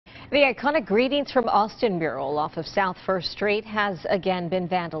The iconic Greetings from Austin mural off of South 1st Street has again been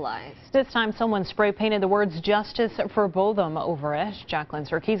vandalized. This time someone spray painted the words "Justice for Botham" over it. Jacqueline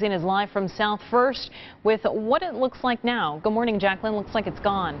Sarkissian is live from South 1st with what it looks like now. Good morning, Jacqueline. Looks like it's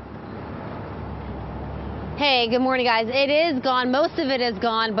gone. Hey, good morning, guys. It is gone. Most of it is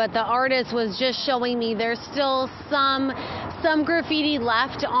gone, but the artist was just showing me there's still some graffiti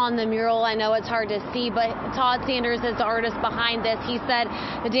left on the mural. I know it's hard to see, but Todd Sanders is the artist behind this. He said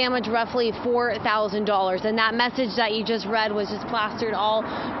the damage roughly $4,000, and that message that you just read was just plastered all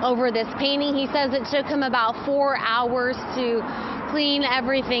over this painting. He says it took him about 4 hours to clean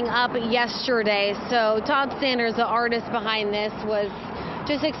everything up yesterday. So Todd Sanders, the artist behind this, was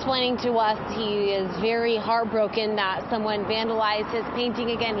just explaining to us he is very heartbroken that someone vandalized his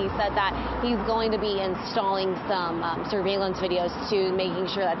painting again. He said that he's going to be installing some surveillance videos to making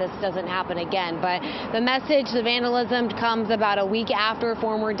sure that this doesn't happen again. But the message, the vandalism, comes about a week after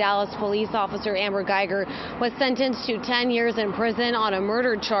former Dallas police officer Amber Geiger was sentenced to 10 years in prison on a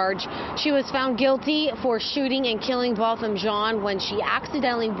murder charge. She was found guilty for shooting and killing Botham John when she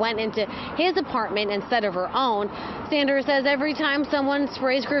accidentally went into his apartment instead of her own. Sanders says every time someone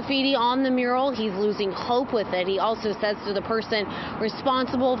sprays graffiti on the mural, he's losing hope with it. He also says to the person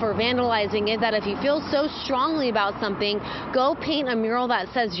responsible for vandalizing it that if you feel so strongly about something, go paint a mural that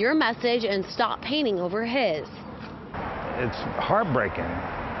says your message and stop painting over his. It's heartbreaking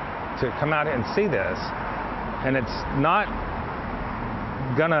to come out and see this, and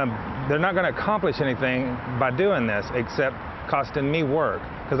they're not gonna accomplish anything by doing this except costing me work,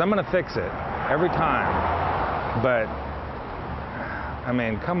 because I'm gonna fix it every time. But I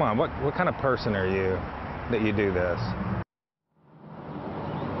mean, come on, what kind of person are you that you do this?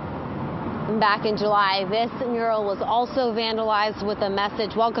 Back in July, this mural was also vandalized with a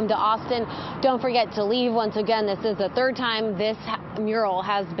message, "Welcome to Austin. Don't forget to leave." Once again, this is the third time this mural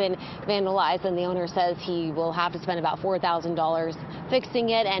has been vandalized, and the owner says he will have to spend about $4,000 fixing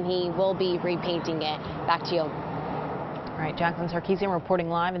it, and he will be repainting it. Back to you. All right, Jacqueline Sarkissian reporting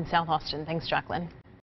live in South Austin. Thanks, Jacqueline.